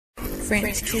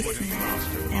French kissing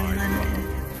in London.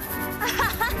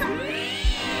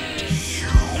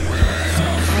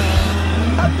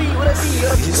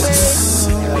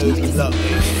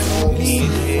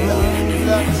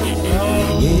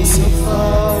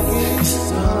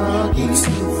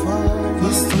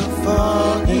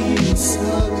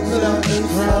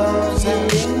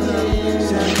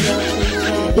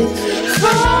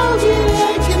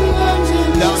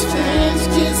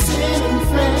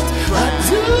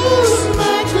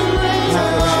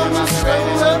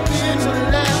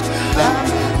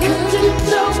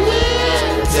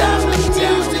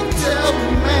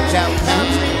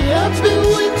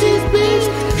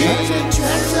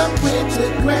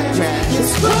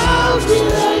 It's foggy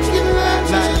like in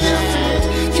London,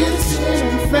 kissing in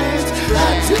France. I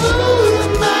do the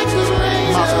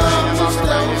Macarena, almost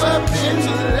throw up in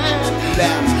the land.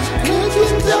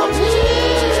 Cooking dope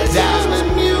here, down the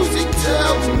music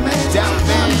dope, man.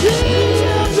 I'm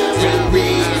here,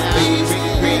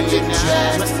 reading the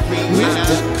tracks with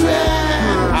the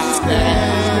crowds.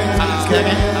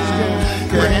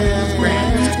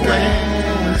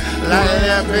 Like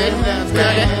that bitch,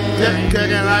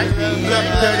 cooking like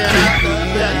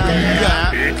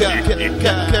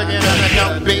cooking on a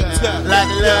dope beat, like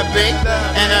a little beat,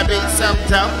 and a beat so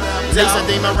dope. Decent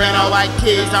Marino, white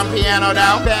keys on piano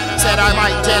though. Said I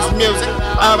might just music,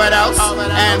 overdose,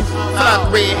 and fuck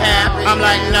rehab. I'm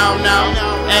like no.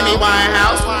 Amy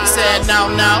Winehouse said no.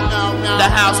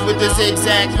 The house with the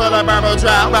zigzag full of bubble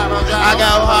drop. I go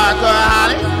hardcore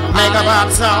Holly. Make a pop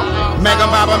song, make a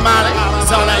pop a molly.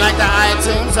 Zoning like the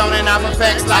iTunes, zoning off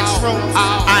effects like shrooms.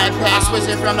 iPad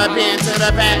switching from the pen to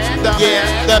the back. Yeah,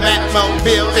 the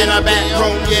Batmobile in a back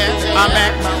room. Yeah, I'm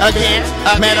back again.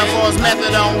 Metaphors,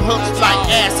 methadone hooks like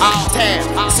acid. Tab,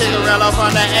 cigarette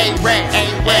on the A-rack.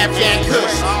 Afghan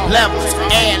Kush, levels,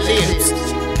 ad libs.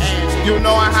 You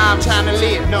know how I'm trying to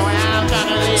live.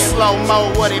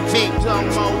 Slow-mo, what it be?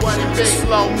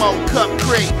 Slow-mo, cup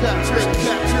creek.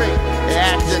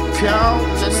 At the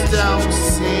corner stone,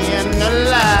 seeing the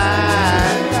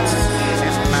lights.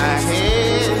 In my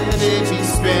head, it be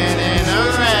spinning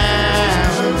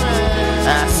around. I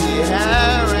see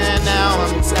her and now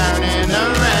I'm turning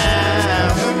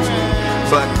around.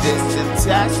 But this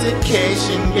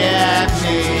intoxication got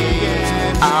me.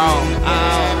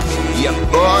 Your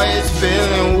boy is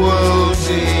feeling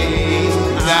woozy.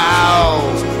 No.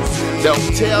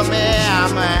 Don't tell me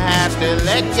I'ma have to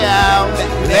let go.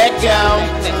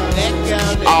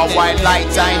 All white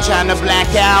lights, I ain't tryna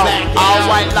black out. All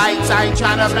white lights, I ain't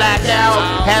tryna black out.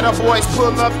 Had a boys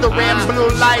pull up the red blue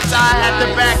lights, I had to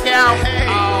back out.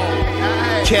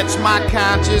 Catch my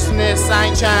consciousness, I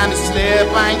ain't tryna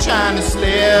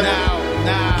slip,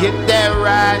 Get that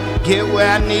right, get where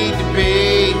I need to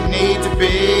be.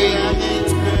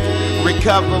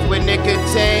 Recover with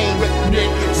nicotine.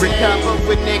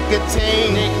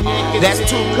 That's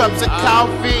 2 cups of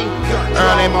coffee.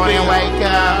 Early morning wake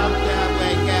up.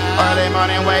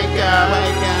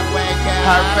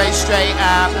 Her face straight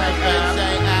up.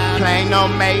 Plain no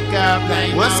makeup.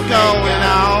 What's going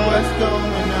on?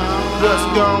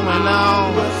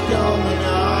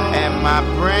 And my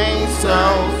brain's so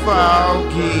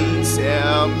foggy.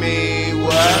 Tell me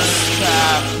what's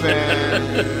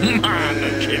happening.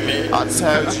 I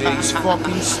told you these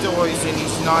fucking stories and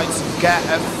these nights have got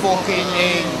a fucking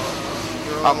end.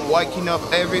 I'm waking up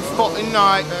every fucking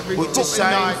night with the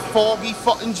same foggy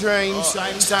fucking dreams,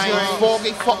 same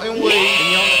foggy fucking weed.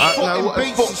 I don't know what the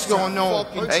fuck's going on.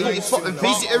 They need to fucking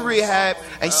visit a rehab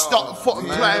and stop fucking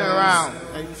playing around.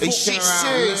 This shit's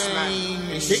serious,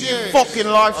 man. Get your fucking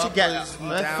life together.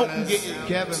 Let's fucking get it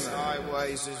together, man.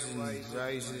 Sideways and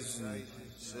raises and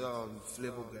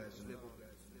flibble guys.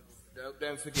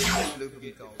 Don't forget to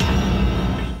lubricate.